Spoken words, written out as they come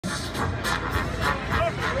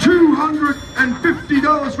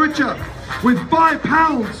$250 richer. With 5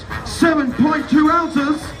 pounds, 7.2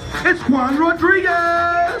 ounces, it's Juan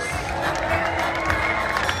Rodriguez.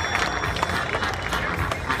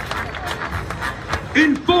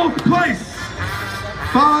 In 4th place,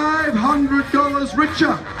 $500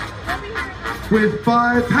 richer. With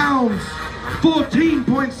 5 pounds,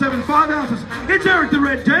 14.75 ounces, it's Eric the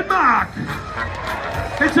Red Denmark.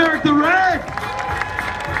 It's Eric the Red.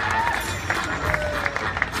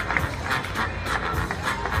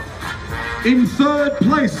 In 3rd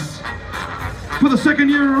place, for the 2nd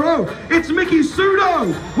year in a row, it's Mickey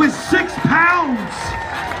Sudo with 6 pounds.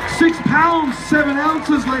 6 pounds, 7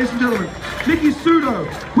 ounces, ladies and gentlemen. Mickey Sudo,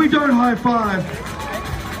 we don't high five.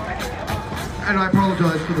 And I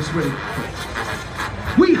apologize for the sweating.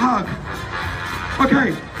 We hug.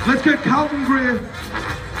 Okay, let's get Carlton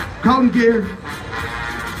Gear,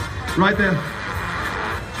 right there.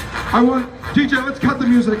 I want, DJ, let's cut the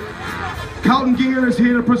music. Carlton Gear is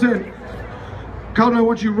here to present. Carlton, I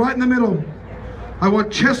want you right in the middle. I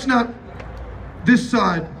want Chestnut this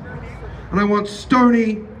side, and I want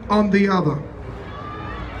Stony on the other.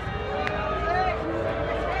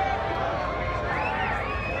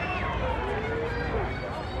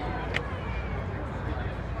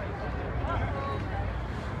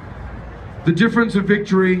 The difference of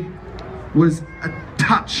victory was a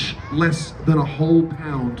touch less than a whole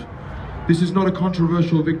pound. This is not a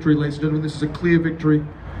controversial victory, ladies and gentlemen. This is a clear victory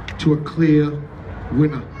to a clear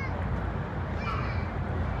winner.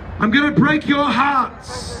 I'm gonna break your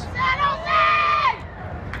hearts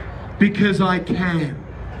because I can.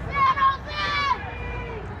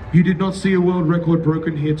 You did not see a world record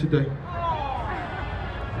broken here today.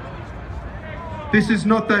 This is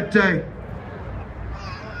not that day.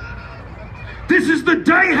 This is the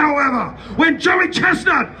day, however, when Joey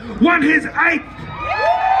Chestnut won his 8th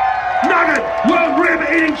Nugget World Rib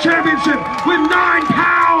Eating Championship with 9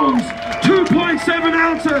 pounds, 2.7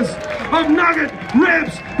 ounces of nugget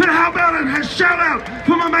ribs. But how about it? A shout out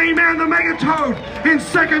for my main man, the Mega Toad, in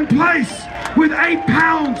 2nd place with 8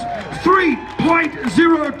 pounds,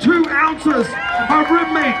 3.02 ounces of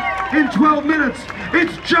rib meat in 12 minutes.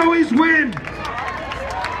 It's Joey's win.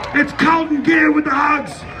 It's Carlton Gear with the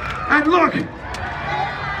hugs. And look,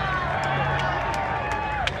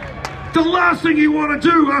 the last thing you want to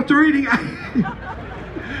do after eating...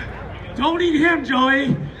 Don't eat him,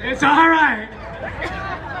 Joey. It's all right.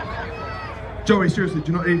 Joey, seriously,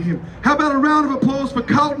 do not eat him. How about a round of applause for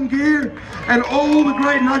Carlton Gear and all the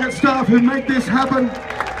great Nugget staff who make this happen.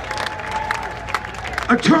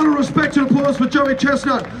 Eternal respect and applause for Joey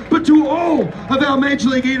Chestnut. But to all of our Major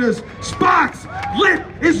League eaters, Sparks Lit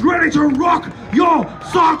is ready to rock your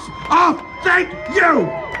socks off. Thank you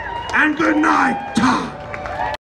and good night.